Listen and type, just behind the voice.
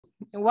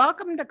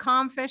Welcome to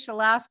Comfish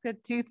Alaska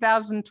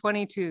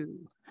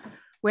 2022.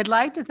 We'd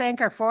like to thank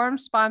our forum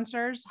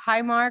sponsors,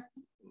 Highmark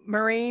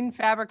Marine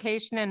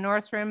Fabrication and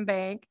North Rim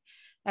Bank.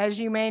 As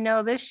you may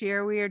know, this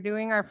year we are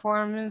doing our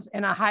forums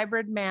in a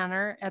hybrid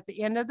manner. At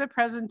the end of the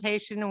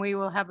presentation, we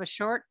will have a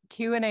short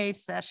Q&A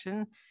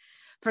session.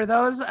 For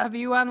those of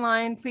you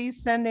online,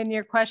 please send in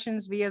your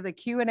questions via the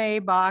Q&A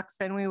box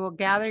and we will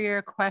gather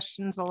your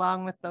questions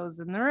along with those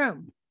in the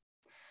room.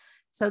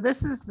 So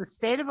this is the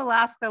State of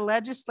Alaska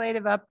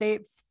legislative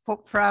update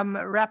from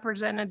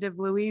Representative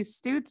Louise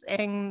Stutes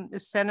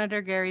and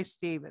Senator Gary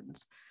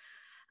Stevens.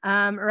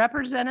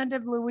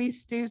 Representative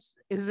Louise Stutes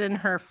is in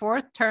her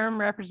fourth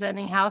term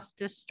representing House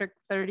District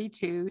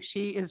 32.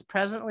 She is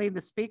presently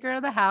the Speaker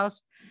of the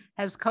House,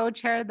 has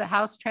co-chaired the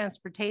House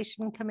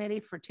Transportation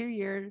Committee for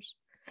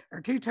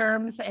 2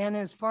 terms, and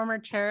is former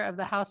chair of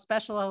the House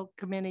Special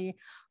Committee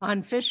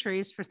on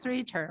Fisheries for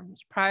 3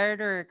 terms. Prior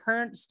to her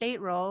current state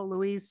role,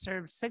 Louise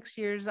served 6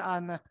 years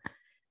on the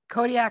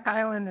Kodiak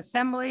Island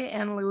Assembly,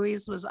 and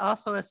Louise was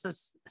also a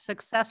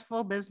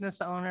successful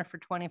business owner for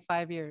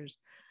 25 years.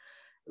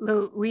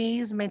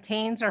 Louise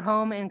maintains her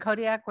home in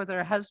Kodiak with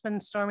her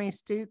husband, Stormy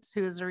Stutes,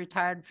 who is a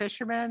retired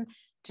fisherman.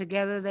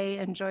 Together, they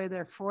enjoy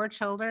their 4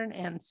 children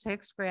and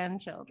 6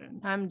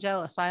 grandchildren. I'm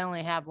jealous. I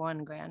only have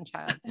 1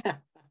 grandchild.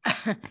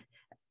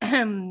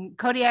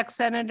 Kodiak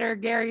Senator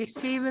Gary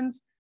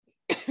Stevens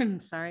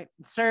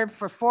served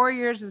for 4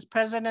 years as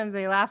president of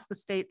the Alaska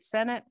State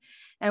Senate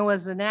and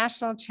was the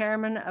national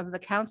chairman of the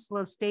Council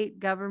of State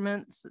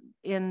Governments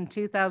in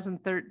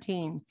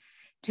 2013.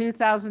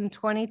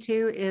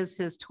 2022 is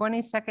his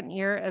 22nd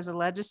year as a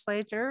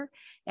legislator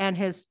and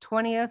his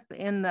 20th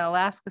in the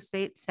Alaska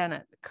State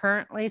Senate.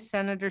 Currently,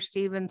 Senator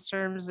Stevens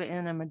serves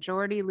in a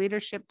majority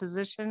leadership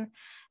position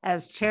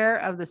as chair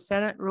of the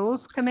Senate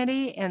Rules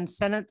Committee and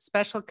Senate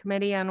Special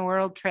Committee on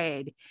World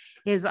Trade.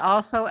 He is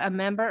also a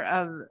member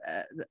of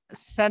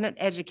Senate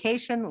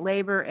Education,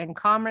 Labor, and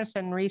Commerce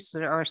and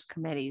Resource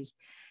Committees.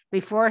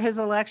 Before his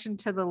election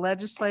to the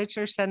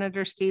legislature,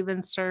 Senator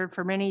Stevens served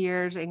for many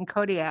years in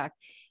Kodiak.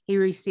 He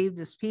received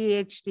his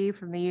PhD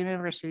from the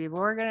University of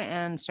Oregon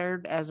and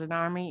served as an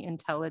Army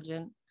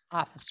intelligence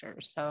officer.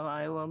 So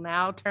I will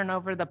now turn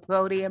over the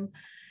podium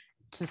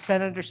to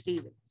Senator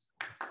Stevens.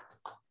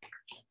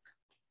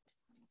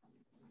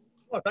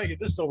 Well, thank you.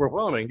 This is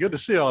overwhelming. Good to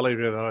see all of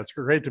you, though. It's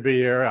great to be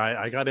here.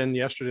 I got in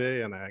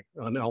yesterday and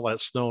on all that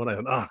snow, and I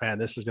thought, oh man,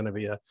 this is going to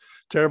be a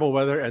terrible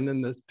weather. And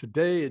then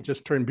today it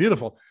just turned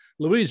beautiful.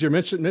 Louise, you're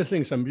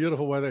missing some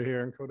beautiful weather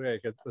here in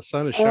Kodiak. The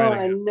sun is shining.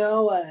 Oh, I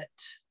know it.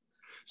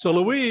 So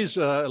Louise,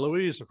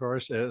 of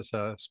course, is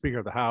Speaker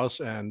of the House,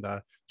 and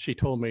she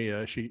told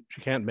me she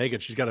can't make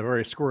it. She's got a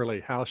very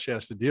squirrely house she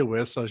has to deal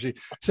with. So she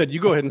said,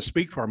 you go ahead and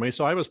speak for me.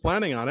 So I was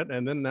planning on it,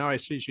 and then now I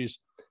see she's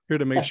here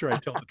to make sure I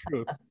tell the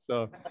truth.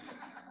 So,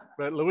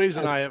 but Louise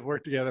and I have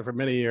worked together for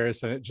many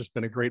years, and it's just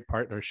been a great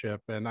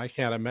partnership. And I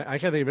can't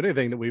think of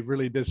anything that we've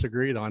really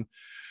disagreed on.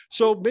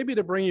 So maybe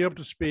to bring you up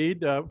to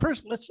speed,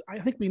 first, I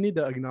think we need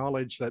to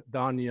acknowledge that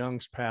Don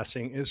Young's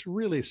passing is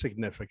really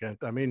significant.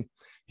 I mean,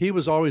 he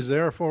was always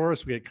there for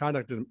us. We had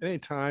contacted him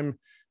anytime.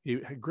 He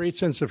had a great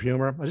sense of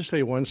humor. I'll just tell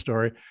you one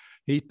story.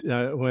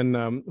 When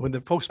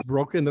the folks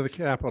broke into the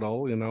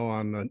Capitol,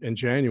 in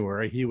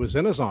January, he was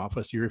in his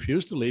office. He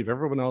refused to leave.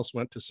 Everyone else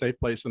went to a safe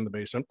place in the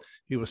basement.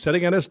 He was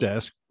sitting at his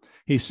desk.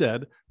 He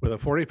said, with a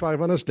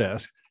 .45 on his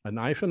desk, a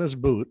knife in his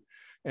boot,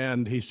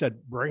 and he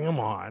said, "Bring him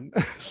on."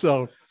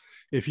 So.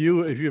 If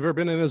you've ever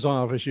been in his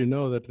office, you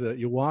know that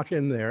you walk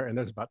in there and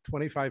there's about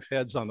 25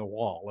 heads on the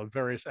wall of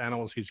various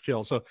animals he's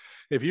killed. So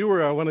if you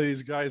were one of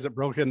these guys that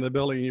broke into the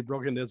building and you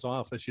broke into his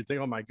office, you'd think,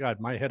 oh my God,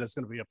 my head is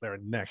going to be up there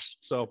next.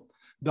 So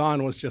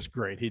Don was just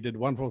great. He did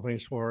wonderful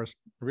things for us,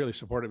 really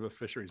supportive of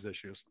fisheries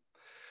issues.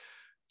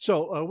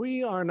 So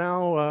we are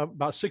now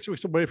about 6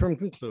 weeks away from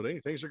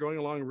concluding. Things are going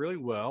along really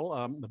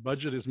well. The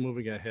budget is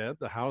moving ahead.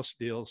 The House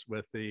deals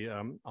with the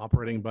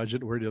operating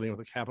budget. We're dealing with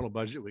the capital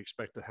budget. We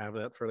expect to have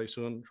that fairly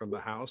soon from the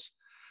House.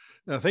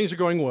 Things are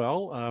going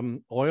well.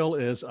 Oil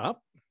is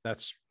up.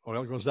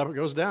 Oil goes up, it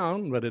goes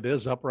down, but it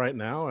is up right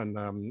now, and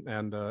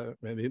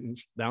maybe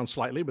it's down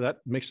slightly, but that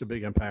makes a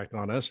big impact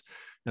on us.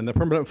 And the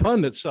permanent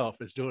fund itself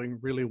is doing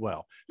really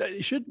well.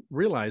 You should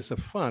realize the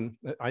fund.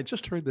 I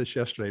just heard this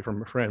yesterday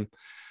from a friend.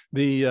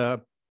 The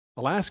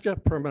Alaska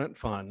Permanent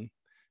Fund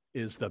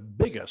is the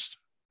biggest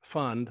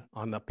fund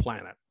on the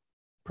planet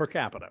per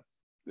capita.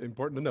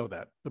 Important to know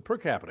that. The per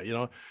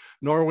capita,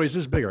 Norway's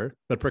is bigger,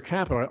 but per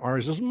capita,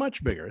 ours is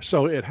much bigger.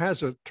 So it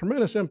has a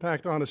tremendous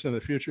impact on us in the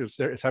future.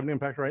 It's having an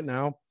impact right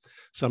now.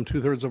 Some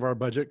 2/3 of our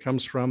budget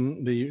comes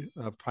from the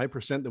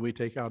 5% that we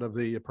take out of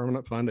the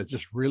permanent fund. It's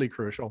just really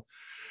crucial.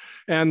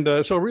 And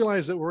so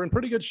realize that we're in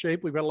pretty good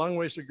shape. We've got a long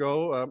ways to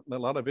go. A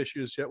lot of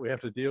issues yet we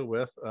have to deal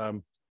with.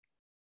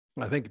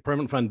 I think the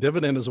permanent fund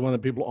dividend is the one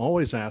that people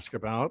always ask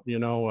about.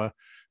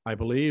 I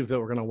believe that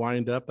we're going to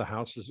wind up. The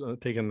House is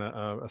taking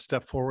a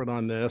step forward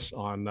on this,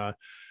 on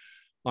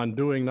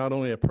doing not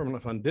only a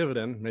permanent fund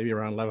dividend, maybe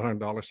around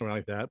 $1,100, something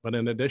like that, but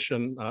in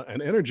addition,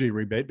 an energy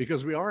rebate,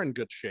 because we are in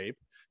good shape.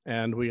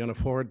 and we can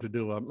afford to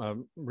do a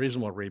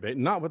reasonable rebate,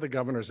 not what the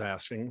governor's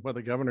asking. What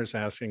the governor's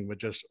asking would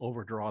just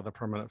overdraw the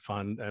permanent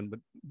fund and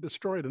would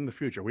destroy it in the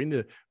future. We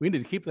need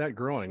to keep that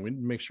growing. We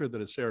need to make sure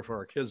that it's there for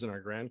our kids and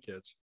our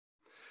grandkids.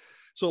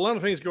 So a lot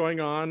of things going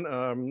on.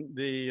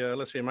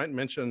 Let's see, I might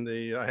mention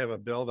I have a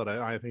bill that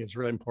I think is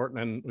really important,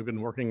 and we've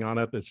been working on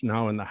it. It's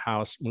now in the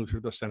House, moved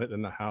through the Senate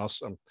in the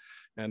House,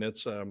 and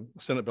it's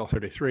Senate Bill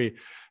 33.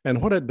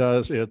 And what it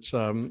does,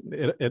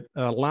 it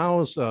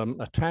allows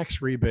a tax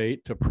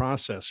rebate to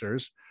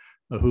processors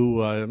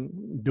who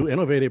do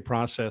innovative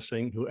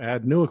processing, who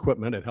add new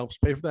equipment. It helps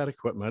pay for that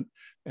equipment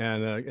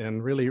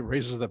and really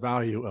raises the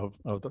value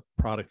of the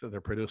product that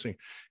they're producing.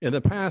 In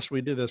the past,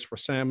 we did this for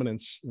salmon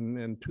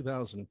in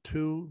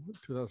 2002,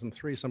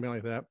 2003, something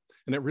like that.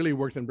 And it really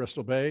worked in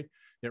Bristol Bay.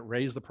 It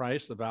raised the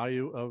price, the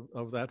value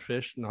of that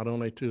fish, not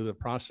only to the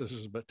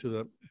processors, but to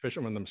the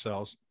fishermen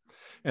themselves.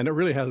 And it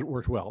really has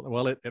worked well.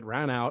 Well, it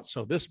ran out,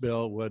 so this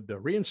bill would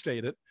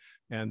reinstate it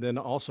and then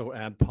also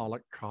add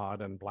pollock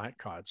cod and black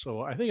cod.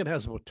 So I think it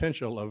has the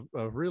potential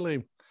of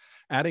really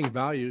adding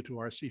value to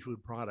our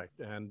seafood product.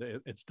 And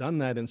it's done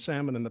that in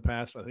salmon in the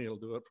past. I think it'll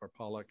do it for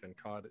pollock and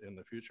cod in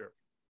the future.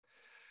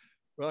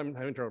 Well, I'm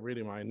having trouble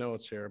reading my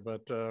notes here,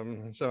 but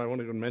so I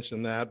wanted to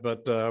mention that.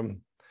 But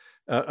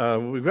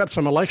we've got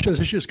some elections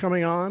issues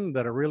coming on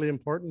that are really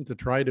important to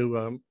try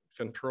to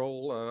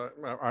control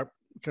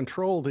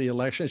the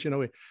elections. You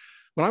know,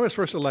 when I was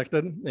first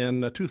elected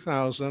in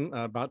 2000,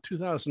 about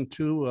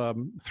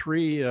 2002,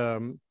 three,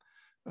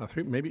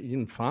 maybe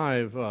even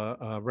five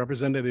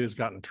representatives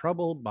got in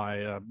trouble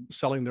by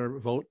selling their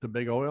vote to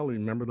big oil. You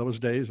remember those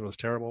days? It was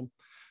terrible.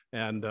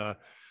 And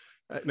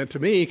to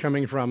me,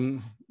 coming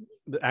from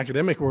the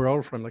academic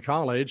world, from the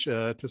college,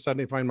 to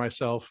suddenly find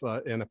myself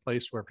in a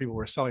place where people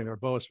were selling their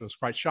votes was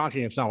quite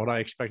shocking. It's not what I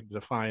expected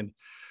to find.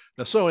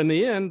 So in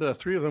the end,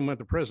 three of them went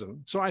to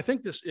prison. So I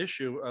think this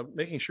issue of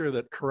making sure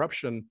that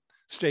corruption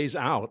stays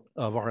out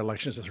of our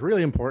elections is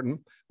really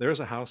important. There's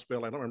a House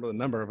bill, I don't remember the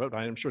number of it,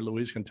 I'm sure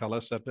Louise can tell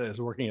us, that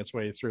is working its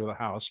way through the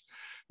House.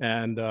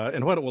 And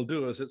what it will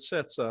do is it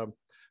sets a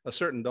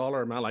certain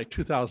dollar amount, like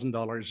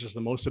 $2,000 is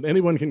the most that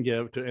anyone can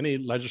give to any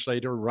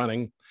legislator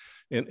running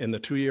in the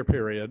 2-year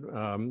period.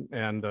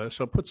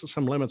 So it puts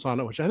some limits on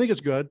it, which I think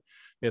is good.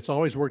 It's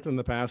always worked in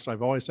the past.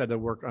 I've always had to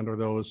work under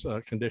those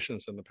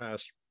conditions in the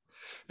past.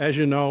 As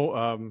you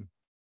know,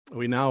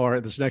 we now are,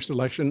 this next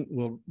election,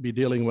 we'll be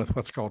dealing with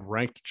what's called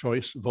ranked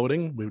choice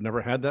voting. We've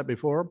never had that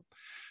before.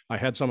 I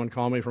had someone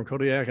call me from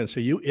Kodiak and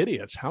say, "You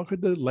idiots, how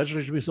could the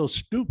legislature be so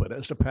stupid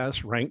as to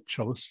pass ranked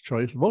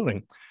choice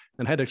voting?"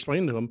 And I had to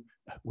explain to them,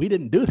 we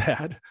didn't do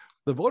that.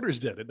 The voters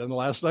did it in the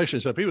last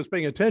election. So if he was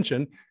paying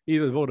attention, he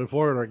either voted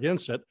for it or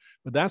against it.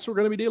 But that's what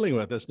we're going to be dealing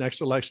with this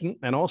next election.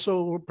 And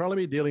also we'll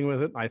probably be dealing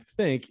with it, I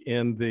think,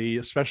 in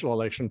the special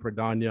election for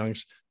Don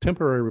Young's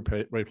temporary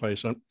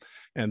replacement.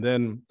 And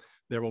then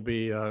there will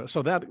be,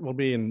 so that will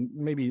be in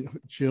maybe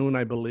June,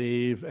 I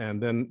believe,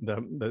 and then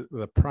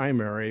the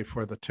primary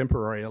for the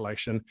temporary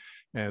election,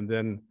 and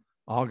then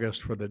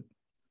August for the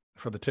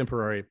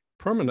temporary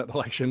permanent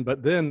election.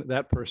 But then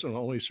that person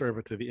will only serve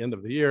it to the end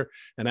of the year.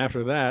 And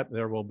after that,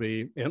 there will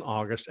be in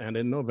August and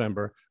in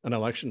November an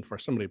election for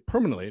somebody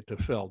permanently to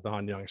fill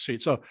Don Young's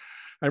seat. So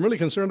I'm really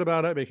concerned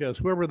about it, because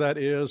whoever that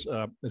is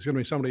going to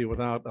be somebody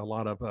without a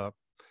lot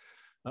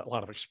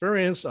of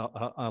experience,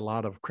 a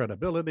lot of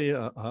credibility,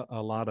 a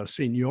lot of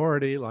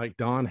seniority like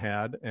Don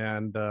had.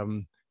 And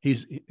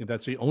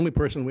that's the only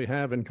person we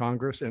have in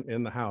Congress and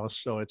in the House.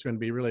 So it's going to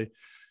be really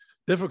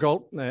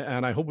difficult.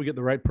 And I hope we get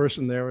the right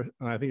person there.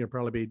 I think it'll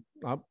probably be,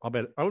 I'll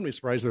bet, I wouldn't be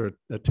surprised there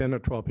are 10 or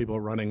 12 people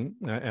running.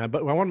 But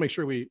I want to make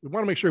sure we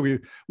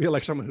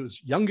elect someone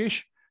who's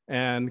youngish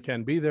and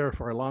can be there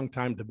for a long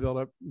time to build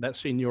up that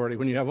seniority.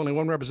 When you have only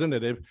one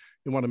representative,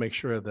 you want to make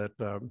sure that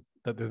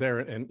they're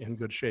there in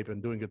good shape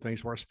and doing good things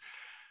for us.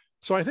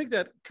 So I think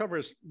that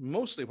covers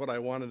mostly what I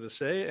wanted to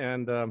say.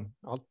 And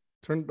I'll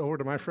turn it over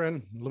to my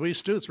friend,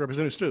 Louise Stutes,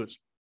 Representative Stutes.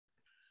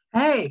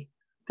 Hey,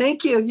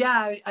 thank you.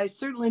 Yeah, I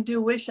certainly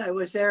do wish I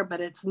was there, but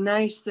it's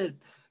nice that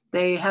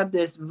they have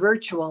this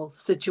virtual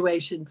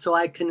situation so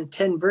I can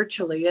attend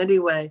virtually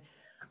anyway.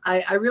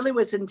 I really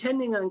was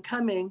intending on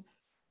coming,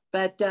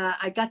 but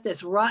I got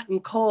this rotten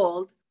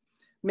cold,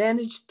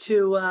 managed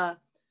to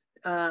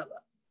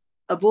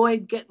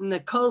avoid getting the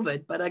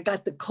COVID, but I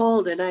got the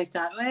cold and I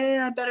thought, hey,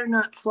 I better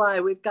not fly.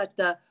 We've got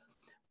the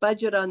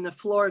budget on the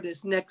floor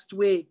this next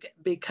week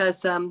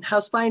because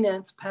House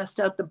Finance passed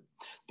out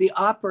the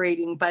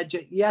operating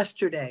budget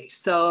yesterday.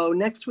 So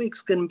next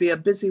week's going to be a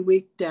busy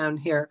week down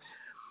here.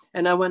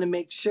 And I want to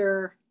make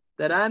sure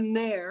that I'm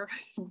there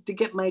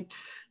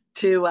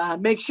to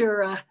make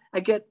sure I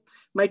get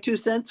my 2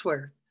 cents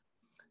worth.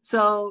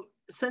 So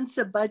since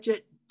the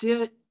budget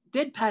did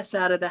pass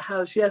out of the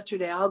House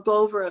yesterday, I'll go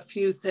over a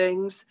few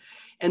things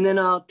and then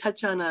I'll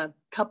touch on a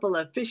couple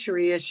of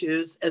fishery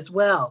issues as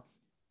well.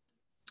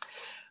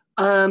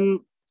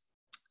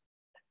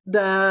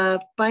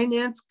 The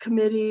Finance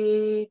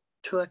Committee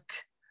took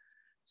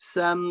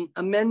some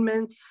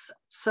amendments.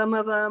 Some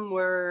of them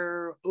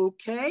were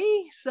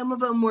okay, some of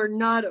them were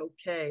not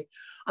okay.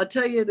 I'll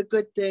tell you the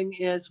good thing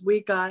is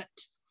we got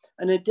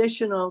an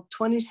additional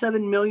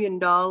 $27 million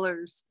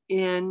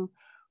in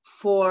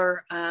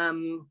for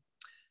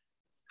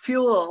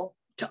fuel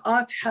to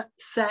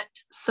offset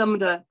some of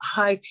the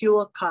high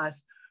fuel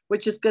costs,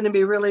 which is going to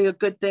be really a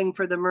good thing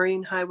for the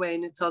Marine Highway.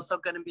 And it's also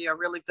going to be a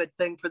really good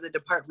thing for the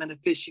Department of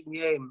Fish and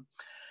Game.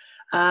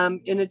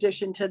 In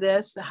addition to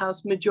this, the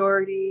House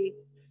majority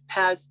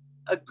has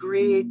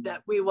agreed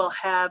that we will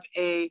have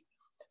a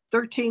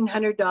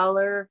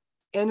 $1,300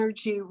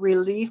 energy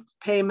relief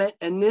payment,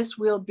 and this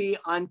will be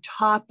on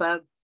top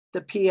of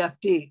the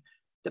PFD.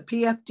 The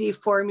PFD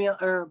formula,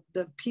 or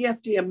the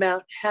PFD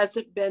amount,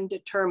 hasn't been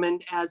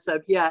determined as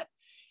of yet.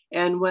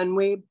 And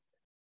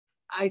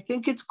I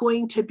think it's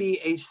going to be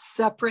a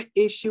separate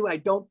issue. I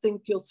don't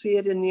think you'll see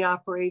it in the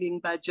operating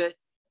budget.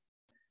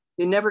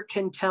 You never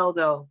can tell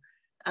though.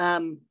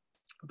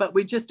 But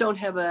we just don't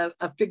have a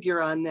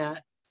figure on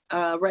that.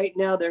 Right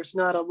now, there's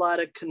not a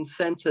lot of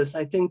consensus.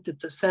 I think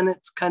that the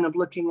Senate's kind of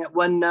looking at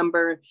one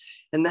number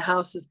and the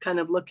House is kind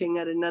of looking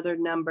at another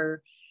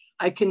number.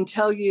 I can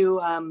tell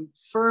you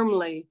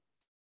firmly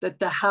that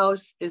the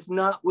House is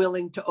not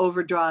willing to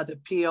overdraw the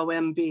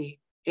POMV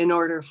in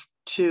order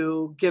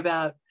to give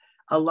out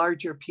a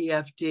larger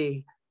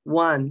PFD,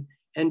 one.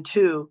 And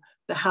two,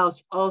 the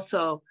House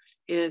also,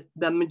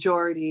 the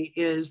majority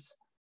is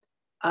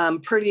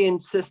pretty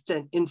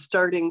insistent in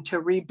starting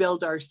to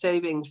rebuild our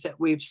savings that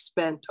we've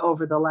spent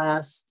over the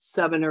last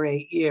 7 or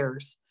 8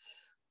 years.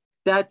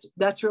 That's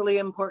really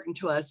important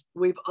to us.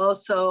 We've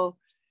also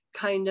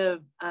kind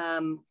of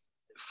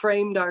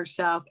framed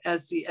ourselves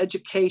as the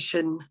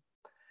education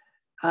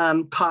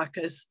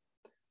caucus.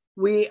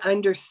 We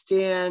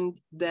understand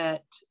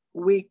that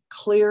we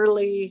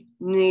clearly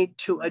need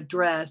to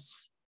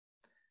address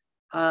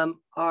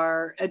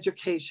our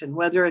education,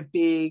 whether it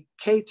be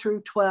K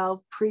through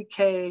 12,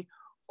 pre-K,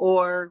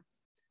 or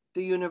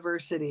the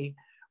university.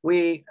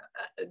 The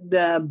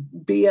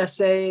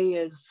BSA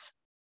is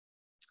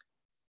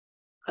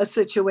a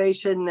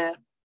situation that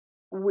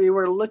we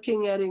were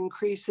looking at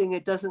increasing.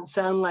 It doesn't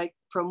sound like,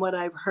 from what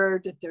I've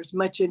heard, that there's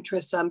much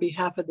interest on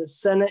behalf of the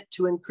Senate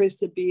to increase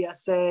the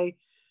BSA.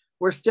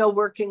 We're still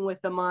working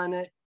with them on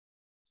it.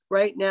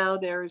 Right now,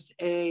 there's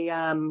a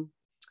 $50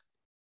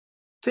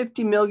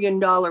 million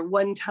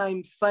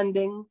one-time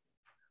funding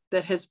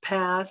that has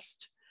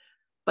passed.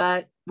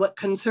 But what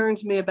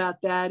concerns me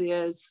about that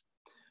is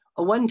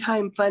a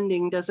one-time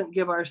funding doesn't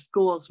give our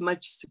schools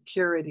much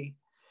security.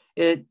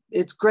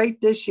 It's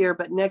great this year,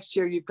 but next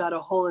year you've got a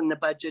hole in the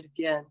budget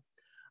again.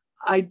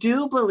 I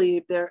do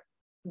believe the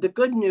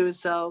good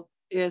news though,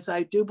 is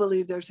I do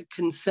believe there's a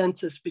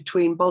consensus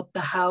between both the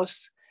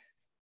House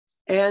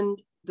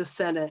and the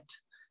Senate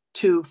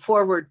to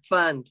forward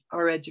fund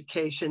our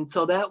education.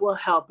 So that will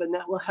help, and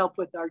that will help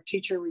with our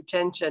teacher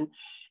retention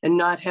and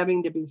not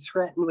having to be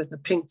threatened with a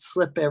pink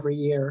slip every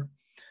year.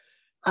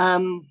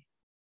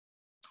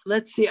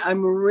 Let's see,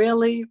 I'm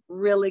really,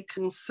 really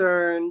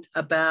concerned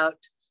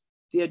about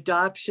the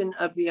adoption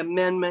of the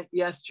amendment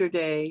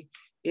yesterday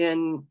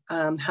in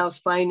House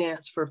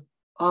Finance for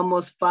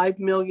almost $5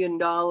 million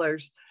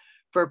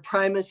for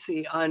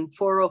primacy on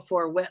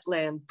 404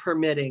 wetland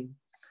permitting.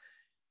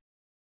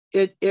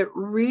 It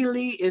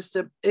really is,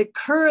 it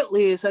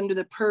currently is under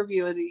the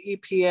purview of the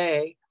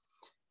EPA.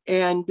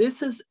 And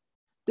this is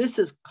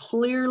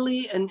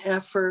clearly an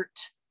effort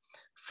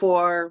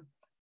for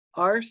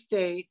our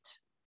state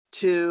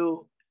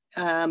to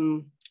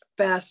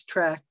fast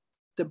track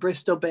the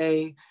Bristol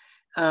Bay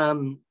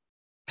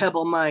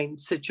Pebble Mine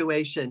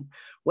situation.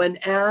 When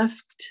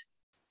asked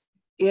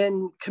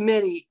in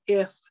committee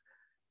if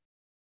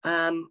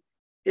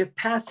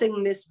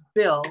passing this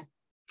bill,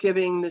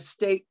 giving the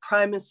state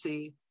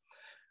primacy,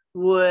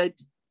 would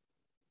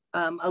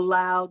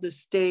allow the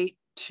state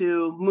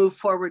to move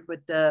forward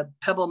with the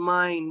Pebble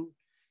Mine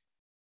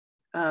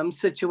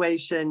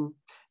situation,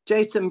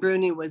 Jason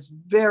Bruni was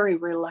very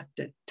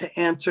reluctant to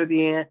answer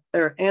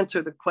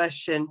the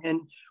question.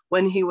 And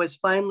when he was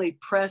finally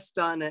pressed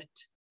on it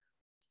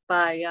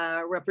by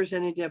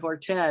Representative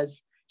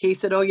Ortez, he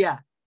said, "Oh yeah,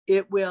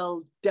 it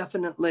will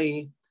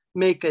definitely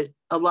make it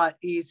a lot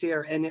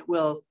easier, and it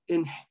will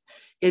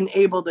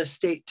enable the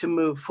state to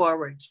move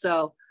forward."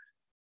 So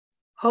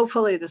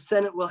hopefully the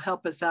Senate will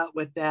help us out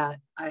with that.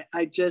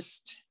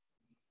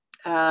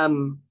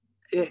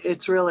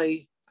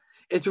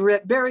 It's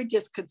very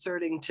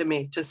disconcerting to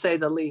me, to say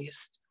the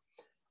least.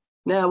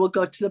 Now we'll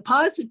go to the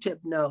positive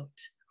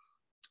note.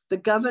 The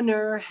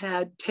governor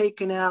had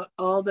taken out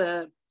all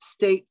the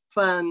state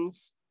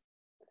funds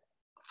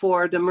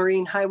for the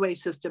Marine Highway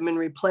system and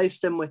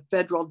replaced them with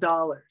federal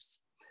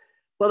dollars.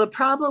 Well, the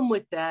problem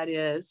with that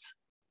is,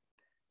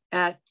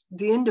 at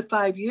the end of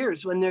 5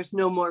 years, when there's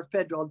no more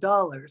federal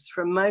dollars,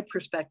 from my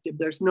perspective,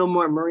 there's no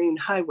more Marine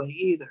Highway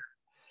either.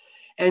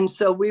 And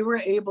so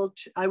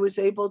I was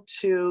able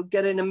to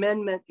get an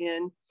amendment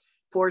in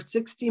for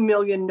 $60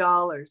 million,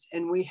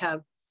 and we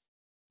have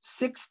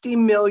 $60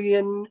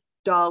 million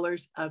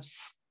of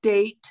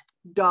state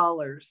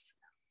dollars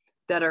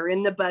that are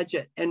in the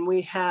budget. And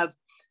we have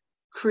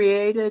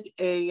created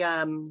a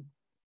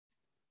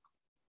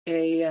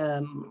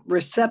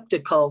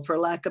receptacle, for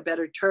lack of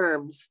better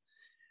terms,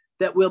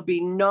 that will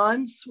be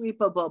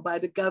non-sweepable by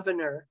the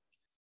governor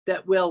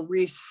that will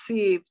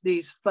receive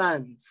these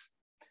funds.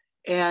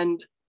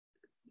 And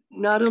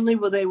not only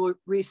will they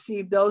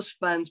receive those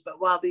funds, but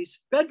while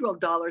these federal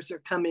dollars are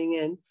coming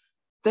in,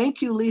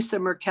 thank you, Lisa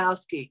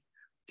Murkowski.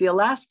 The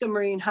Alaska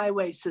Marine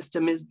Highway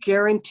System is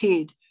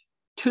guaranteed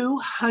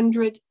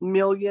 $200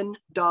 million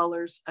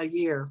a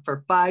year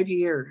for 5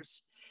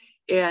 years.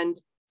 And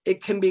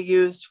it can be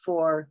used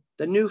for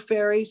the new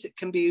ferries, it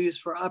can be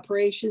used for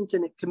operations,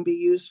 and it can be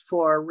used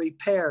for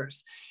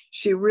repairs.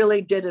 She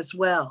really did as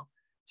well.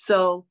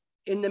 So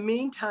in the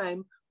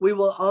meantime, we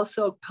will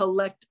also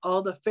collect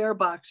all the fare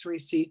box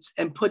receipts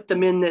and put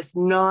them in this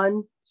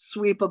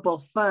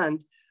non-sweepable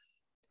fund.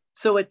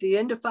 So at the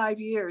end of 5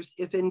 years,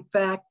 if in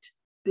fact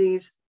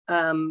these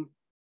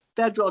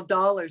federal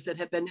dollars that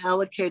have been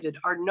allocated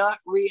are not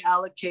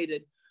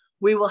reallocated,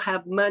 we will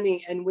have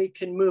money and we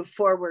can move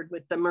forward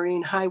with the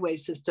Marine Highway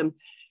System.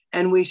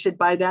 And we should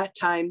by that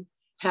time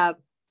have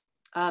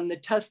the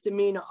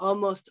Tustamina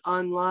almost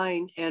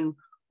online and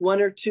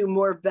 1 or 2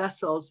 more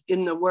vessels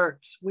in the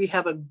works. We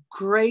have a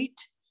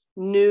great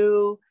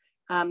new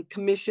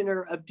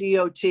commissioner of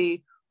DOT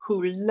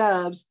who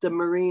loves the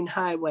Marine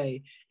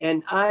Highway.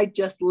 And I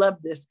just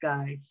love this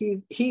guy.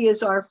 He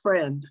is our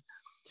friend.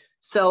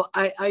 So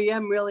I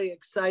am really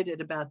excited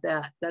about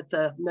that. That's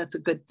a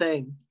good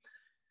thing.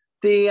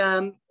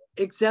 The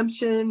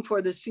exemption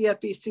for the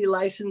CFEC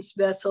licensed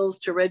vessels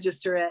to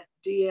register at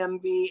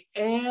DMV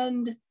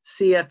and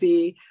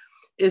CFE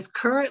is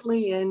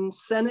currently in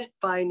Senate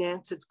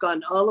Finance. It's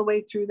gone all the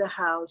way through the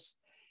House,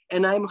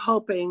 and I'm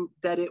hoping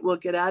that it will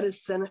get out of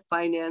Senate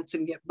Finance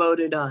and get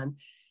voted on.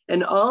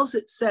 And all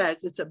it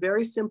says, it's a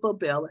very simple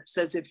bill. It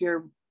says if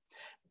your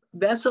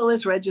vessel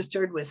is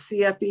registered with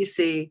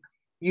CFEC,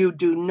 you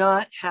do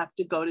not have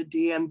to go to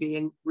DMV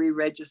and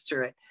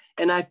re-register it.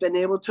 And I've been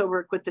able to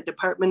work with the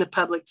Department of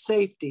Public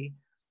Safety.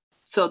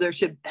 So there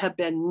should have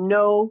been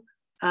no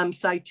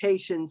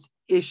citations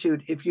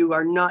issued if you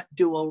are not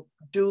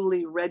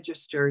duly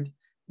registered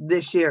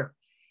this year.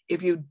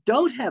 If you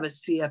don't have a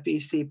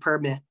CFEC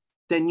permit,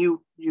 then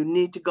you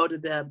need to go to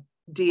the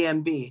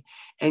DMV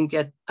and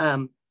get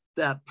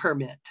the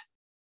permit.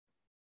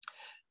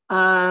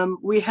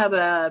 We have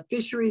a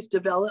Fisheries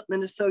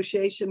Development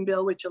Association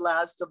bill, which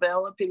allows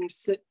developing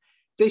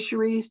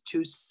fisheries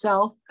to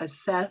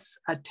self-assess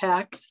a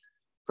tax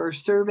for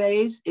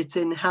surveys. It's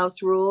in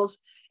House rules,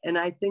 and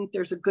I think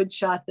there's a good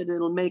shot that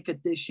it'll make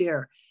it this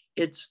year.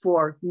 It's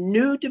for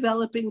new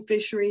developing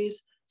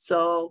fisheries,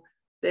 so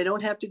they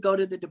don't have to go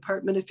to the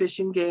Department of Fish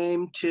and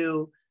Game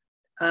to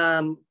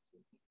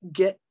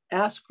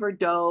ask for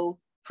dough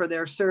for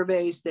their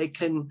surveys. They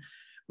can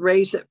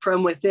raise it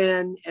from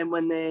within, and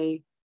when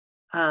they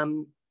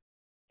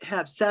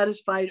have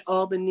satisfied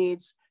all the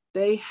needs,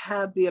 they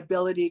have the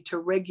ability to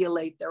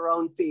regulate their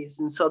own fees.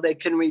 And so they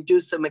can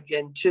reduce them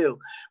again too,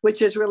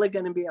 which is really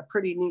going to be a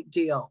pretty neat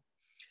deal.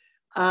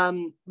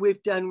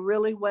 We've done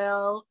really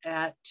well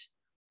at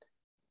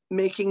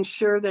making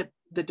sure that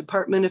the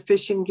Department of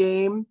Fish and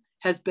Game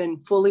has been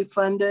fully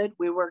funded.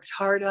 We worked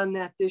hard on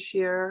that this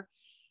year.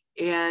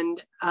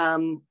 And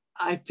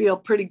I feel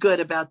pretty good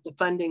about the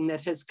funding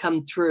that has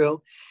come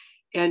through.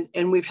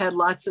 And we've had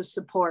lots of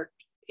support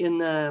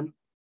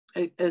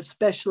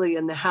especially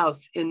in the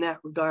House in that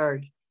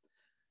regard.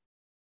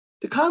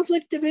 The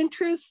conflict of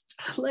interest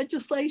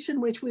legislation,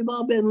 which we've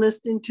all been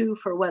listening to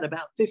for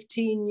about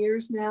 15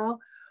 years now,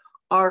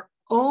 our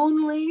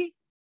only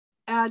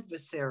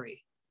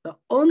adversary, the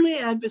only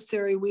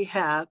adversary we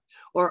have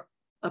or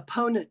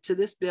opponent to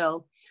this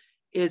bill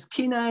is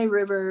Kenai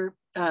River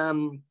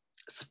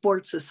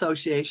Sports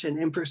Association.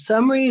 And for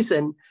some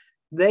reason,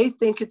 they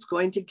think it's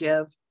going to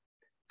give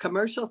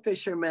commercial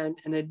fishermen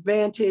an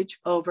advantage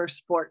over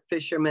sport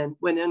fishermen,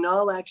 when in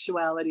all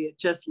actuality, it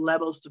just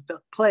levels the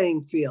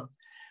playing field.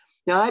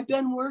 Now, I've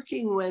been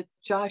working with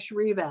Josh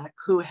Revac,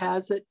 who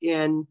has it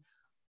in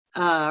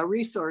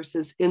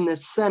resources in the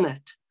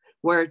Senate,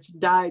 where it's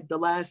died the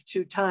last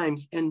 2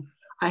 times. And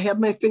I have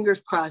my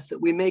fingers crossed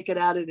that we make it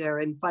out of there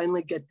and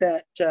finally get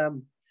that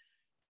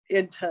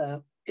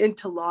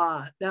into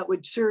law. That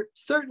would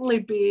certainly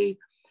be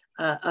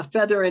a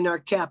feather in our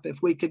cap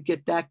if we could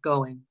get that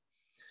going.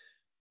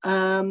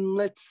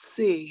 Let's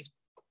see.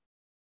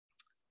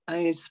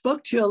 I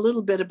spoke to you a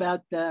little bit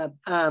about the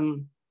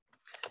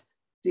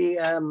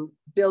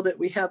bill that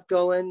we have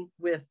going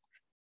with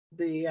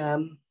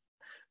the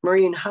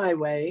Marine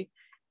Highway.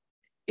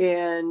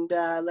 And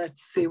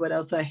let's see what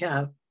else I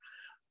have.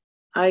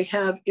 I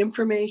have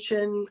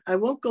information. I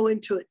won't go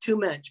into it too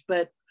much,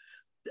 but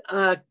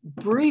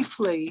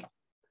briefly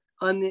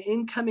on the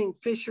incoming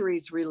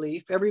fisheries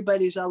relief.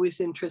 Everybody's always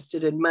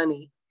interested in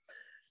money.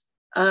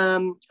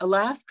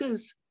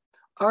 Alaska's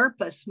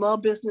ARPA Small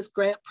Business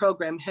Grant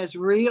Program has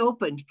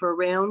reopened for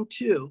round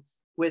 2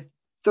 with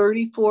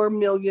 $34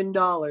 million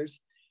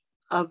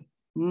of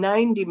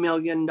 $90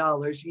 million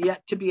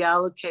yet to be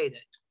allocated.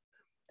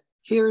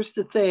 Here's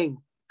the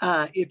thing.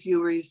 If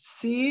you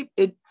receive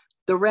it,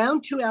 the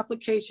round 2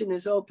 application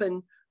is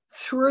open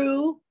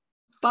through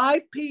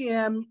 5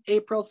 p.m.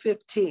 April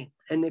 15th.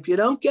 And if you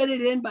don't get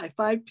it in by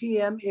 5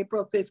 p.m.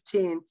 April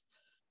 15th,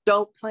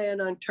 don't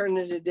plan on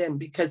turning it in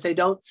because they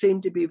don't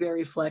seem to be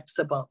very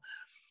flexible.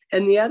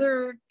 And the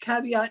other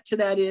caveat to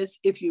that is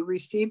if you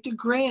received a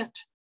grant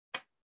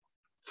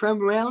from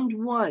round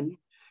 1,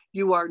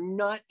 you are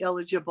not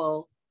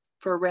eligible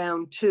for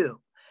round 2.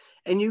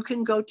 And you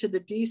can go to the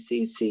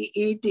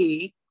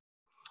DCCED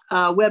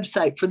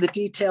website for the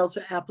details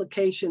of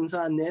applications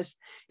on this.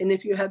 And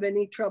if you have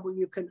any trouble,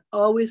 you can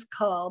always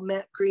call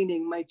Matt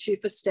Greening, my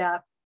chief of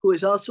staff, who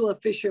is also a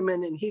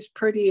fisherman, and he's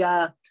pretty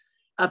up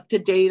to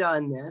date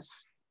on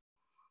this.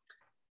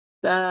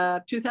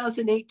 The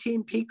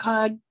 2018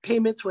 PCOD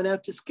payments went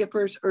out to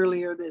skippers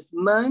earlier this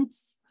month.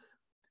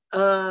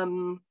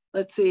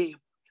 Let's see,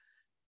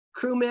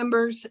 crew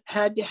members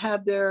had to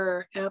have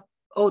their,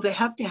 they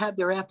have to have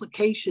their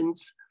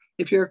applications,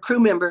 if you're a crew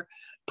member,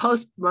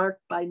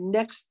 postmarked by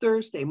next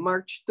Thursday,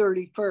 March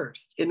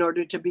 31st, in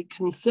order to be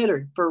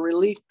considered for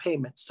relief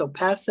payments. So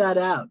pass that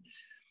out.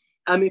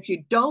 If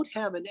you don't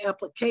have an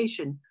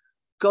application,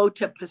 go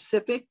to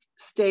Pacific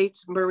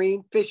States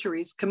Marine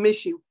Fisheries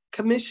Commission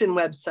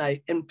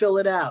website and fill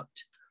it out.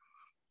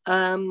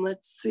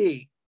 Let's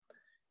see.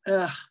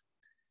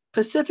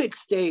 Pacific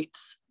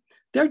States,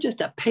 they're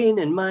just a pain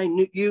in my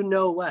you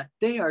know what.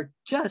 They are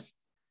just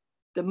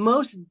the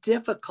most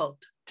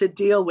difficult to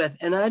deal with.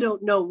 And I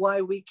don't know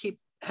why we keep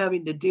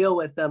having to deal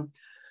with them.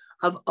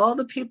 Of all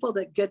the people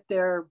that get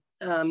their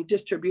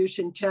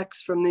distribution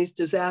checks from these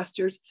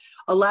disasters,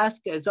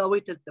 Alaska is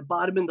always at the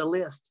bottom of the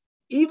list,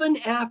 even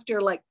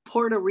after like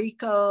Puerto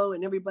Rico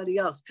and everybody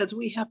else, because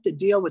we have to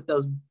deal with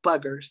those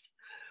buggers.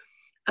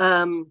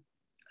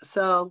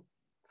 So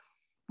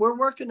we're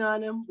working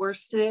on them. We're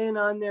staying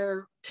on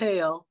their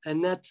tail,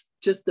 and that's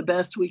just the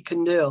best we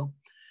can do.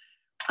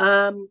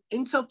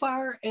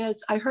 Insofar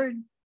as I heard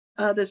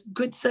this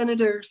good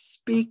senator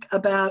speak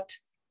about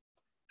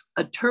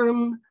a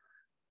term,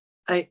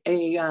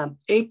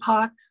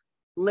 APOC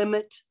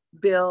limit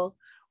bill.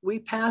 We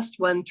passed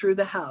one through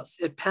the House.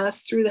 It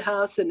passed through the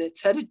House and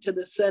it's headed to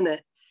the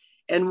Senate.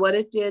 And what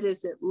it did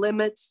is it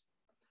limits,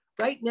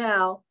 right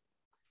now,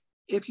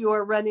 if you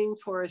are running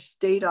for a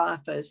state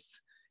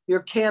office,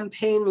 your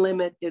campaign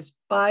limit is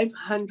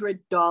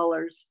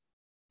 $500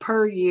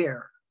 per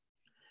year.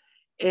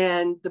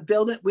 And the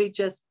bill that we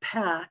just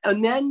passed,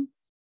 and then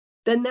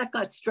that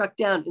got struck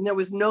down and there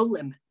was no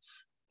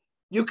limits.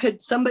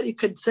 Somebody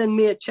could send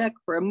me a check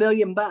for $1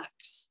 million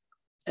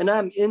and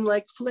I'm in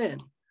like Flynn.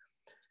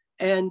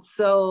 And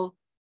so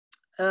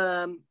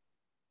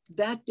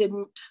that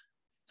didn't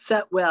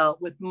set well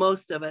with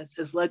most of us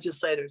as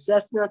legislators.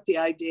 That's not the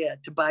idea,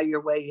 to buy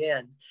your way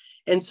in.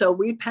 And so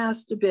we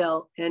passed a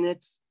bill and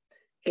it's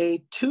a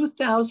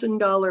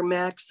 $2,000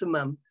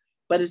 maximum,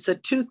 but it's a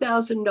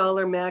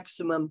 $2,000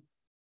 maximum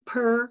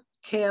per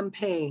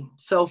campaign.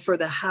 So for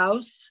the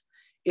House,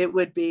 it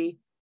would be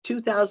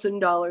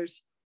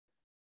 $2,000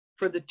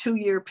 for the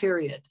 2-year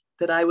period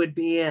that I would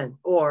be in,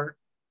 or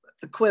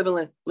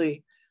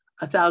equivalently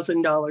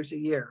 $1,000 a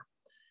year.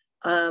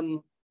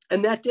 And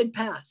that did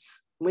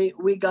pass.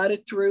 We got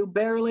it through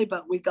barely,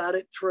 but we got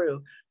it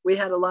through. We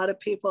had a lot of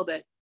people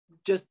that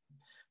just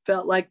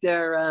felt like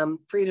their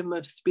freedom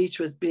of speech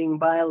was being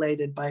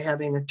violated by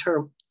having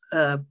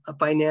a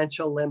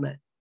financial limit,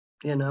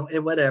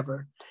 and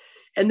whatever.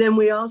 And then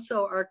we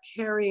also are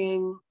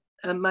carrying,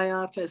 my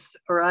office,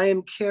 or I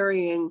am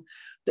carrying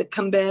the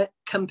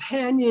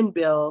companion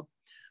bill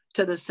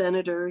to the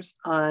senators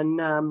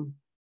on,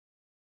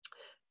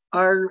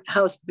 our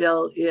House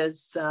bill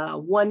is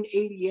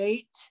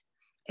 188,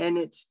 and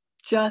it's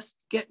just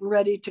getting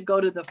ready to go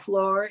to the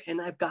floor.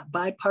 And I've got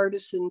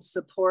bipartisan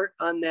support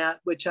on that,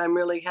 which I'm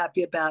really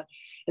happy about.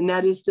 And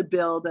that is the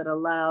bill that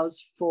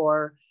allows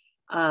for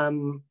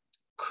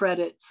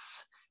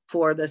credits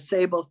for the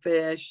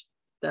sablefish,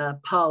 the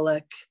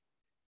pollock,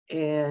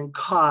 and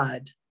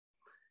cod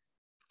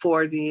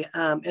for the,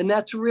 and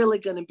that's really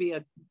going to be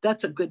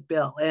that's a good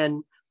bill.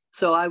 And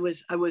so I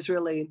was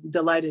really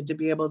delighted to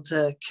be able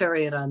to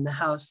carry it on the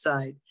House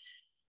side.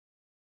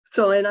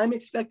 So, and I'm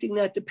expecting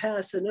that to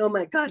pass. And oh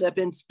my God, I've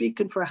been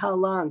speaking for how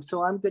long?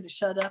 So I'm going to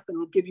shut up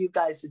and give you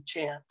guys a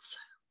chance.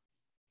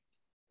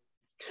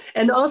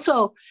 And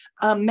also,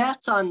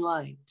 Matt's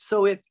online.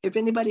 So if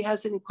anybody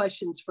has any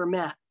questions for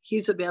Matt,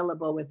 he's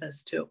available with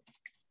us too.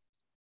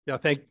 Yeah,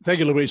 thank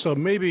you, Louise. So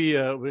maybe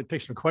we'll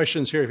take some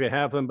questions here if you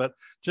have them, but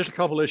just a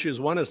couple issues.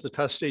 One is the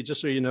Tusty, just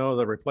so you know,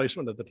 the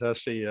replacement of the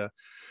Tusty,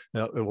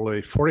 it will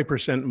be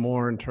 40%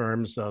 more in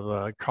terms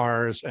of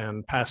cars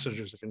and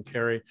passengers it can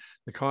carry.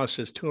 The cost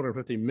is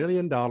 $250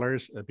 million.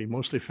 It'd be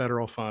mostly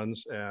federal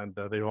funds, and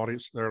they're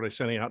already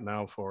sending out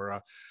now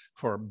for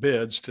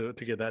bids to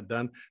get that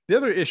done. The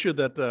other issue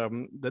that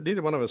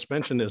neither one of us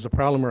mentioned is the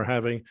problem we're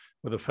having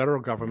with the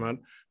federal government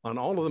on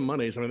all of the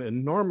monies. I mean,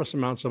 enormous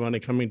amounts of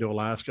money coming to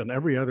Alaska and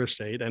every other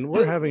state, and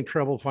we're having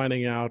trouble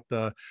finding out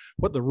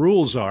what the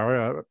rules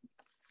are.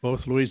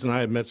 both Louise and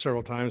I have met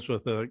several times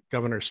with the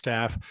governor's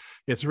staff.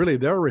 It's really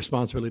their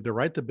responsibility to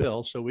write the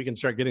bill so we can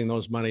start getting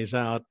those monies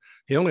out.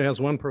 He only has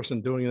one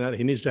person doing that.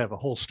 He needs to have a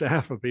whole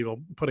staff of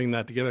people putting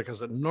that together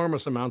because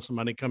enormous amounts of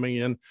money coming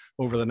in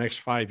over the next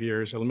 5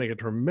 years. It'll make a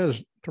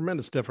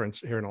tremendous difference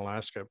here in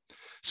Alaska.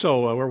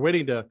 So we're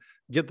waiting to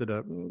get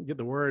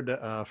the word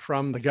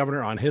from the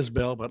governor on his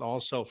bill, but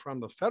also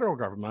from the federal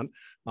government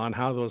on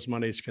how those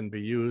monies can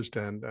be used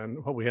and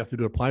what we have to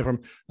do to apply for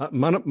them.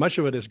 Much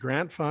of it is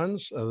grant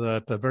funds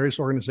that various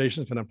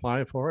organizations can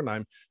apply for. And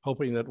I'm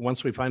hoping that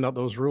once we find out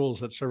those rules,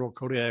 that several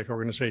Kodiak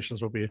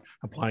organizations will be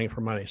applying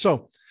for money.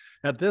 So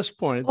at this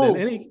point,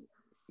 then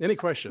any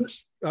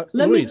questions?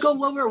 Let me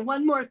go over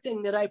one more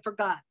thing that I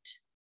forgot.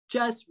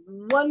 Just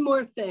one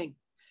more thing.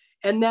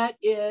 And that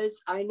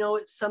is, I know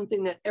it's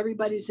something that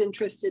everybody's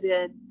interested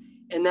in,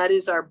 and that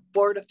is our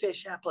Board of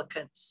Fish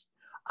applicants.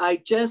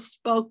 I just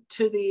spoke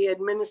to the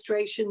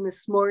administration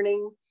this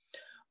morning.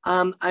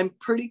 I'm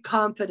pretty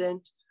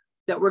confident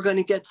that we're going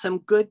to get some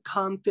good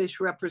comfish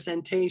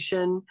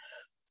representation.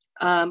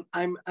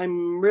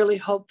 I'm really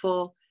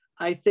hopeful.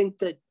 I think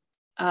that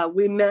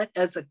we met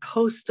as a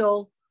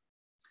coastal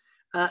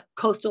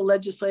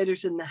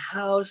legislators in the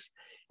House,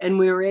 and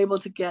we were able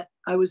to get,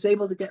 I was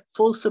able to get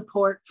full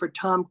support for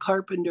Tom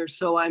Carpenter.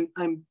 So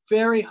I'm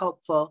very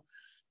hopeful.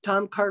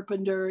 Tom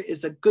Carpenter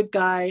is a good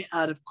guy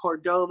out of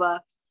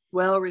Cordova,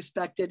 well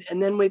respected.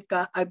 And then we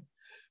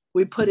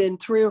put in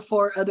 3 or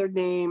 4 other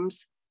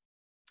names.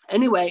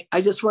 Anyway,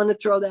 I just want to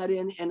throw that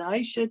in. And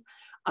I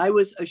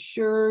was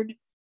assured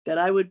that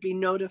I would be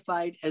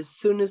notified as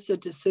soon as the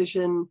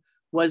decision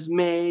was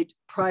made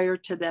prior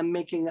to them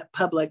making it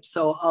public.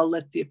 So I'll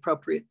let the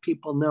appropriate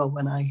people know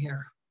when I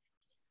hear.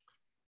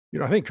 You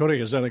know, I think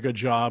Kodiak has done a good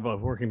job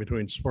of working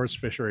between sports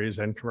fisheries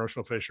and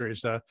commercial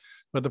fisheries.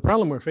 But the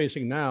problem we're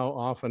facing now,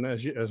 often,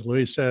 as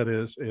Louise said,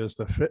 is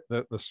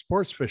the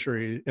sports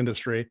fishery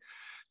industry.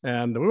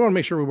 And we want to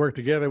make sure we work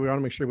together. We want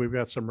to make sure we've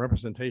got some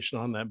representation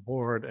on that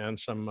board and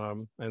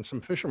some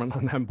fishermen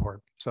on that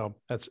board. So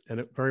that's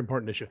a very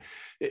important issue.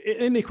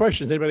 Any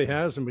questions anybody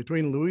has, and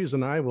between Louise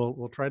and I,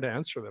 we'll try to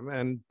answer them.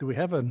 And do we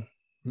have a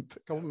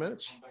couple of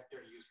minutes?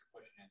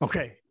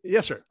 Okay.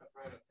 Yes, sir.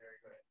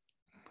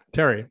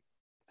 Terry.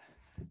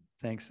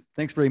 Thanks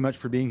very much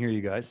for being here,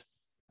 you guys.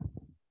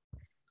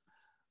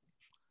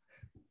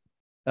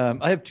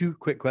 I have 2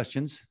 quick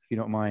questions, if you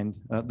don't mind.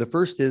 The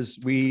first is,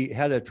 we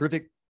had a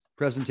terrific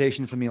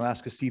presentation from the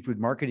Alaska Seafood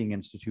Marketing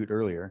Institute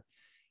earlier,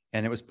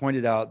 and it was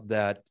pointed out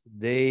that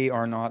they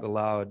are not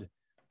allowed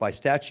by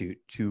statute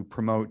to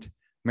promote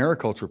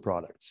mariculture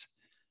products.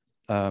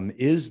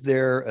 Is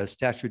there a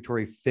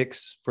statutory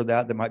fix for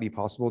that might be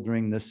possible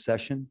during this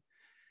session?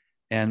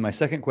 And my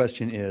second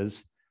question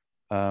is,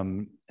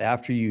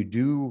 after you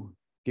do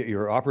get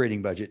your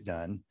operating budget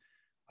done,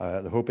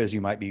 the hope is you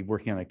might be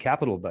working on a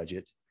capital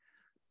budget.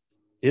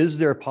 Is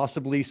there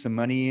possibly some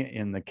money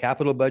in the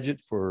capital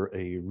budget for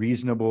a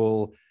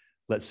reasonable,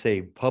 let's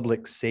say,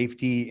 public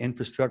safety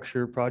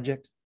infrastructure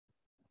project?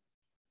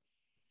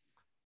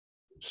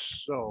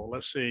 So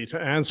let's see, to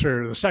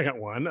answer the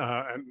second one,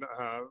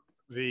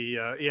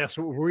 yes,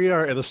 we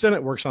are, the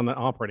Senate works on the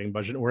operating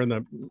budget. We're in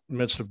the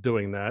midst of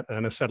doing that.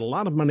 And it said a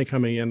lot of money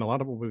coming in, a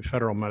lot of it will be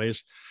federal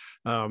monies.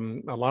 A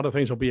lot of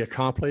things will be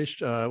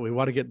accomplished. We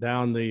want to get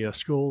down the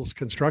schools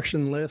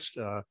construction list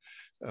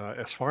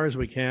as far as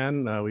we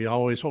can.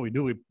 What we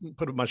do, we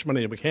put as much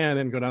money as we can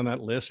and go down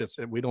that list.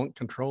 We don't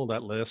control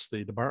that list,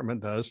 the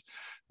department does,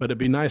 but it'd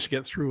be nice to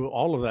get through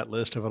all of that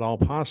list if at all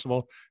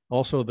possible.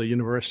 Also, the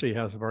university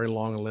has a very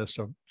long list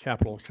of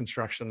capital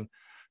construction,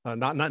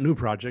 not new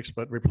projects,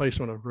 but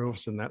replacement of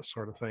roofs and that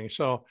sort of thing.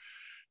 So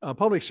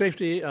public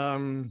safety,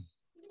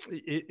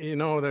 you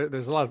know,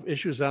 there's a lot of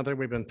issues out there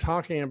we've been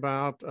talking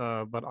about,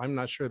 but I'm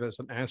not sure there's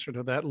an answer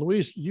to that.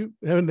 Louise, you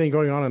have anything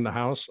going on in the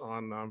House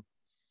on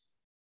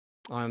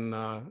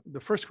the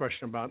first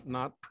question about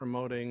not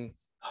promoting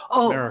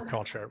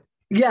mariculture?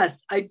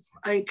 Yes, I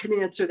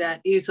can answer that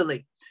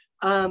easily.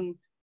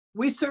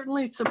 We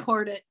certainly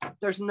support it.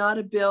 There's not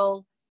a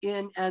bill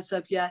in as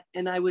of yet,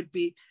 and I would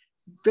be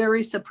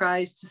very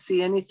surprised to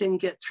see anything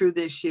get through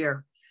this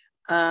year.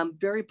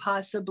 Very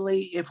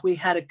possibly if we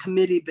had a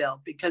committee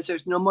bill, because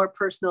there's no more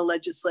personal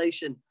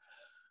legislation.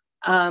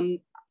 I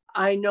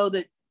know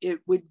that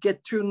it would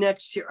get through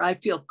next year. I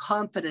feel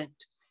confident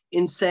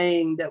in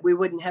saying that we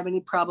wouldn't have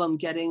any problem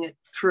getting it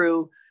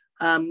through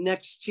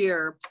next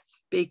year,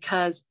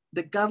 because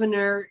the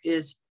governor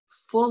is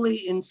fully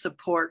in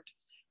support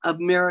of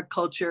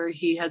mariculture.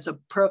 He has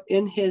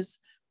in his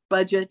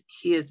budget,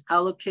 he has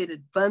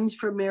allocated funds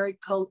for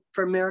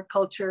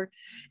mariculture,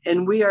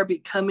 and we are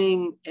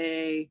becoming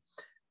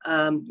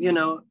one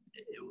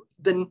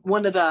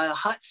of the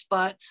hot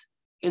spots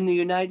in the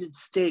United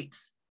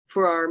States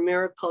for our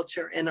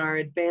mariculture and our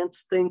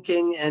advanced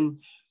thinking. And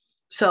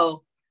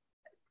so,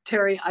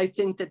 Terry, I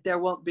think that there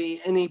won't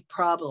be any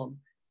problem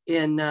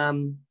in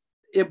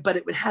but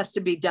it has to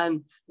be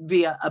done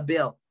via a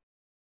bill.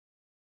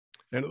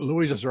 And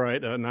Louise is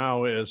right.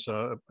 Now is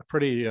a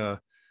pretty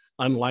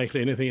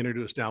unlikely anything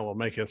introduced now will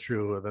make it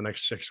through the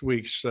next 6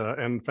 weeks. And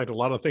in fact, a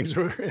lot of things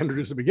that were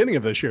introduced at the beginning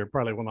of this year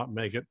probably will not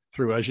make it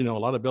through. As you know, a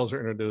lot of bills are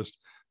introduced,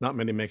 not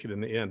many make it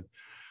in the end.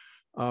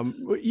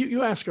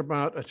 You asked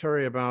about,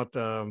 Terry, about,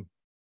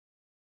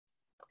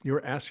 you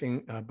were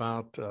asking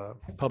about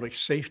public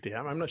safety.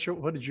 I'm not sure,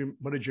 what did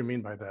you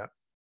mean by that?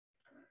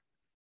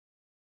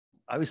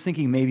 I was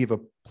thinking maybe of a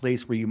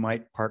place where you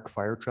might park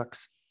fire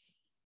trucks.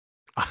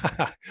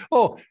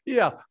 Oh,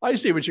 yeah, I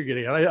see what you're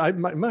getting at.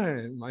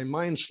 My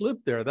mind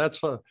slipped there. That's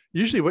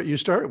usually what you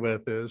start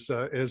with is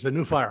a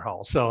new fire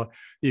hall. So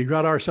you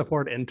got our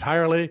support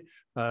entirely.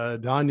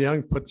 Don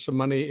Young put some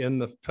money in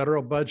the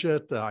federal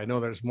budget. I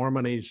know there's more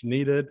monies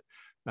needed,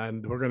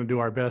 and we're going to do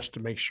our best to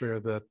make sure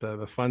that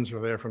the funds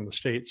are there from the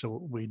state.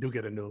 So we do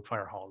get a new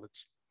fire hall.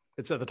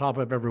 It's at the top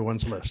of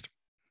everyone's list.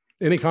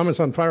 Any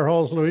comments on fire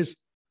halls, Louise?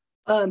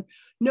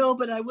 No,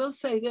 but I will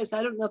say this.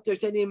 I don't know if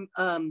there's any,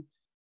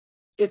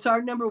 it's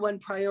our number one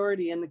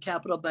priority in the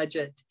capital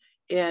budget.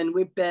 And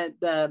we've been,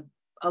 a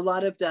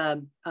lot of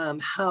the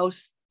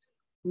House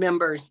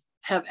members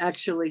have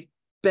actually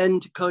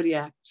been to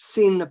Kodiak,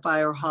 seen the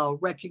fire hall,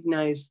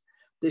 recognized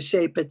the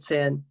shape it's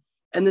in.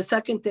 And the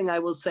second thing I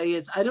will say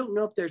is, I don't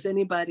know if there's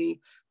anybody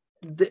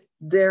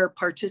there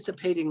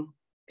participating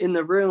in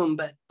the room,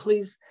 but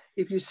please,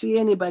 if you see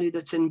anybody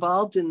that's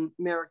involved in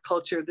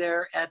mariculture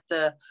there at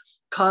the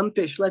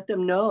Comfish, let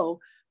them know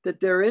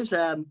that there is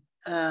a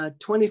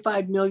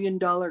 $25 million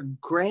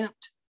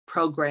grant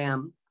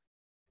program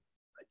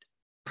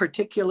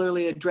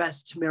particularly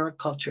addressed to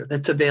mariculture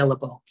that's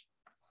available.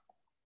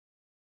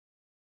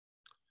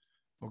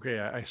 Okay,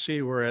 I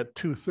see we're at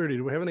 2:30.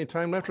 Do we have any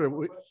time left?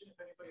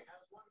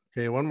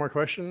 Okay, one more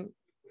question.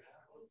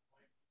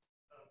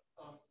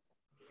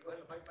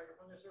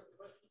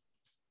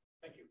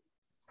 Thank you.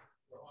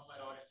 We're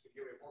online audience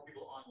here. We have more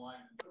people online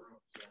in the room.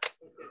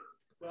 So.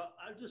 Well,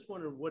 I just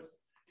wondered what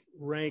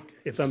rank,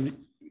 if I'm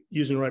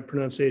using the right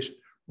pronunciation,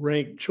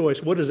 rank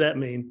choice, what does that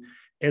mean?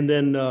 And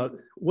then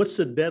what's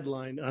the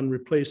deadline on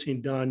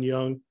replacing Don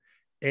Young,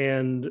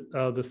 and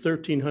the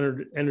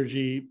 1,300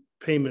 energy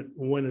payment,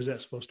 when is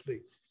that supposed to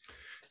be?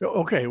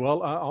 Okay,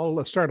 well,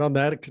 I'll start on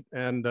that,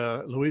 and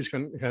Louise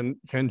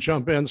can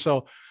jump in.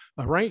 So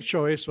rank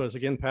choice was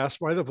again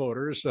passed by the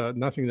voters,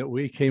 nothing that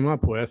we came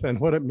up with. And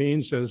what it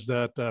means is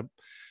that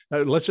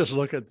let's just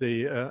look at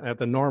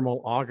the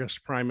normal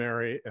August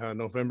primary,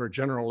 November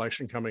general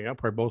election coming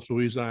up, where both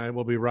Louise and I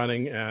will be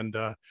running,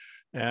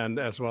 and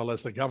as well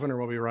as the governor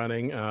will be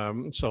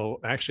running. So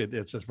actually,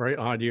 it's a very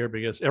odd year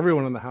because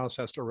everyone in the House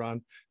has to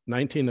run.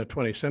 19 of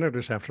 20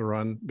 senators have to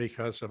run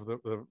because of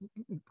the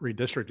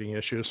redistricting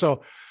issue.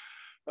 So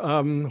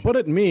what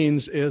it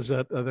means is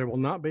that there will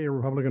not be a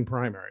Republican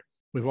primary.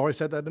 We've always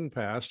said that in the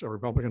past, a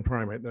Republican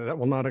primary. That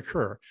will not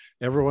occur.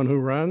 Everyone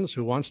who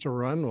wants to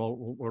run,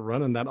 will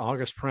run in that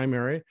August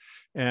primary.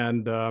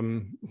 And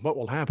what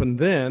will happen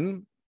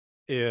then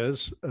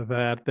is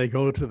that they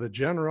go to the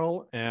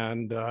general,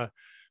 and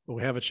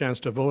we have a chance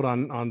to vote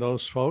on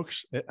those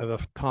folks. The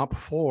top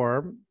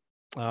four,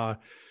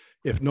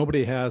 if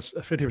nobody has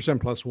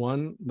 50% plus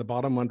one, the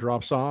bottom one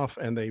drops off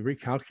and they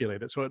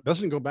recalculate it. So it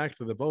doesn't go back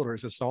to the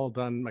voters. It's all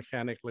done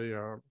mechanically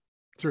or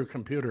through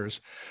computers.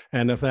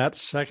 And if that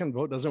second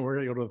vote doesn't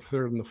work, you go to the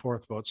third and the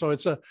fourth vote. So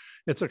it's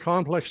a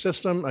complex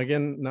system.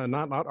 Again,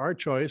 not our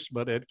choice,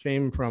 but it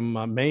came from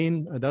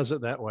Maine. It does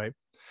it that way.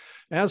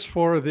 As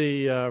for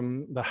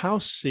the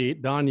House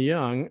seat, Don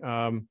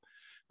Young,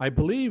 I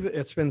believe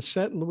it's been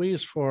set,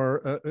 Louise,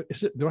 for,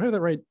 do I have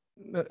that right?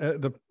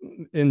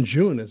 In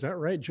June, is that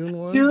right? June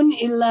 1? June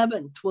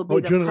 11th will be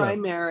the June 11th.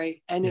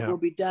 primary, and it will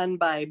be done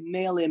by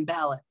mail-in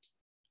ballot.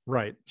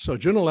 Right. So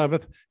June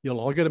 11th, you'll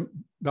all get a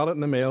ballot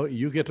in the mail.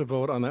 You get to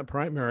vote on that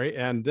primary.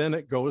 And then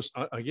it goes,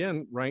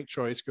 again, ranked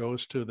choice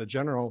goes to the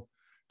general,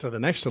 to the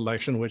next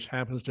election, which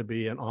happens to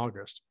be in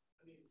August.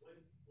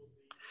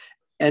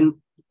 And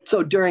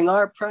so during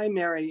our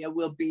primary, it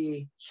will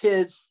be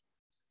his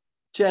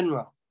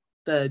general,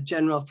 the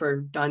general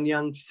for Don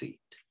Young's seat.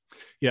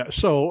 Yeah.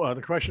 So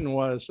the question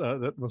was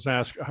that was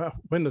asked: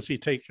 when does he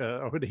take,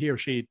 or would he or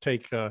she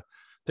take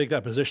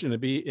that position to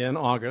be in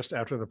August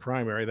after the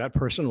primary? That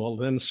person will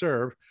then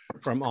serve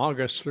from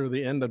August through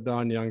the end of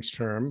Don Young's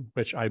term,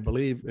 which I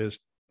believe is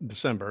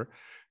December,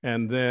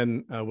 and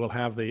then we'll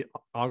have the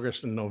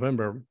August and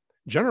November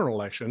general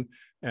election,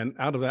 and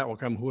out of that will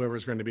come whoever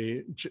is going to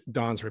be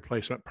Don's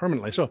replacement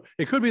permanently. So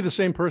it could be the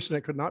same person.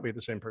 It could not be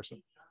the same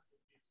person.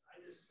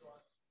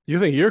 You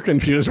think you're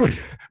confused?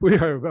 We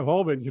have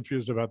all been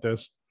confused about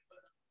this.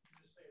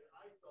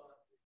 I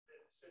thought that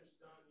since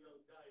Don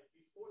Young died,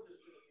 before there's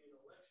going to be an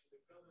election, the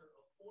governor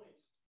appoints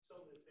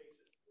someone that takes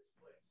his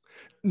place.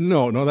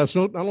 No, that's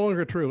no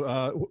longer true.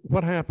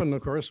 What happened,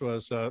 of course,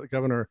 was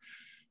Governor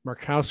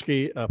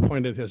Murkowski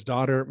appointed his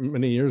daughter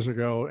many years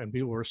ago, and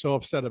people were so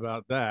upset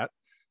about that.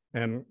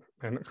 And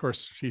of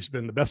course, she's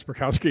been the best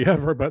Murkowski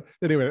ever. But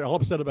anyway, all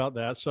upset about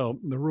that. So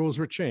the rules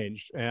were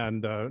changed,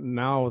 and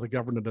now the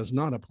governor does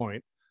not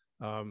appoint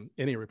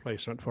any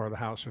replacement for the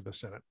House or the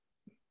Senate.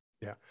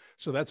 Yeah.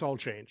 So that's all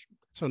changed.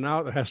 So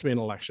now there has to be an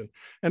election.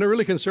 And it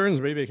really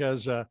concerns me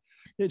because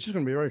it's just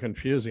going to be very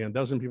confusing. A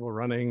dozen people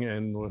running,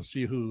 and we'll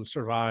see who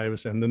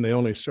survives. And then they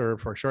only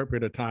serve for a short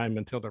period of time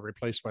until they're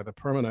replaced by the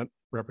permanent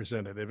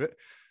representative.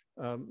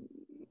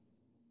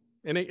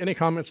 Any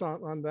comments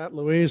on that,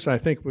 Louise? I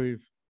think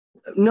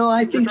No,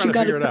 I think you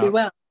got it pretty out.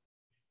 well.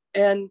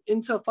 And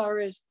insofar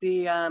as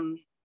the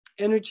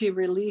energy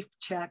relief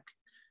check,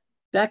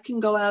 that can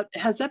go out.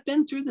 Has that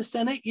been through the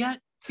Senate yet,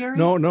 Gary?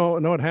 No,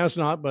 it has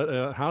not.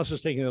 But House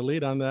is taking the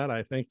lead on that.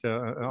 I think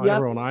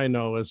everyone I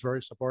know is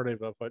very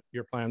supportive of what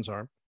your plans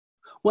are.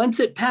 Once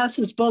it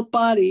passes both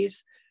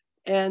bodies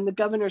and the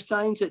governor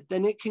signs it,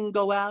 then it can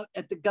go out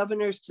at the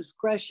governor's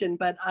discretion.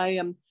 But I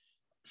am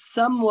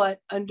somewhat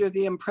under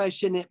the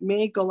impression it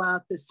may go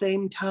out the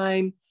same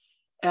time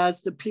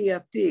as the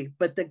PFD.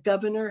 But the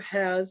governor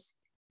has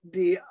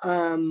the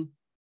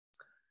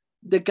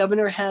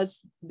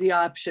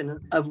option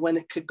of when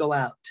it could go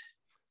out.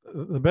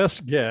 The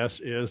best guess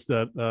is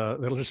that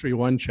it'll just be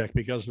one check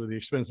because of the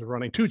expense of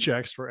running two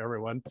checks for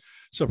everyone.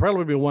 So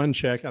probably be one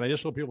check. And I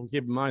just hope people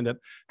keep in mind that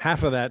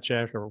half of that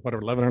check, or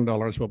whatever,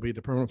 $1,100, will be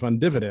the permanent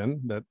fund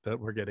dividend that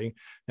we're getting.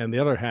 And the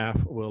other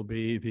half will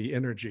be the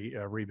energy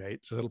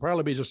rebate. So it'll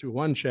probably be just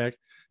one check,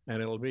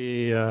 and it'll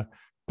be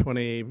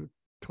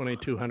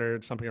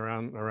 2,200, something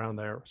around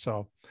there.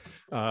 So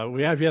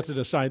we have yet to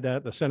decide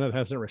that. The Senate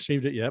hasn't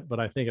received it yet, but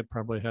I think it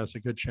probably has a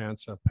good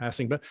chance of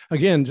passing. But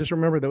again, just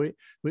remember that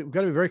we've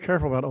got to be very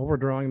careful about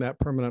overdrawing that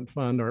permanent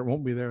fund, or it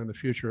won't be there in the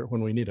future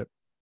when we need it.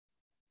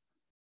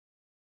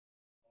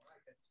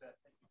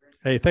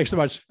 Hey, thanks so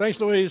much.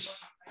 Thanks, Louise.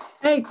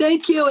 Hey,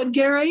 thank you. And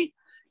Gary,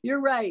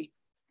 you're right.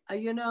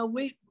 You know,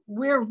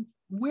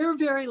 we're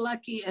very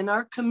lucky, and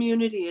our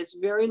community is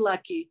very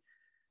lucky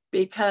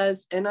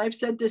because, and I've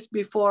said this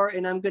before,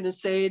 and I'm going to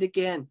say it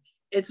again,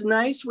 it's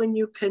nice when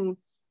you can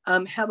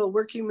have a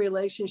working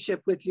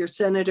relationship with your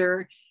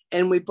senator,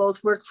 and we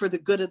both work for the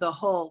good of the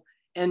whole.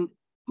 And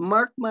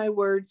mark my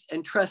words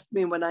and trust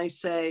me when I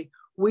say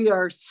we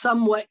are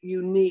somewhat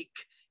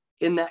unique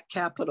in that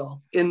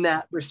capital, in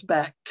that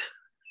respect.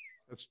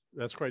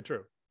 That's quite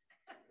true.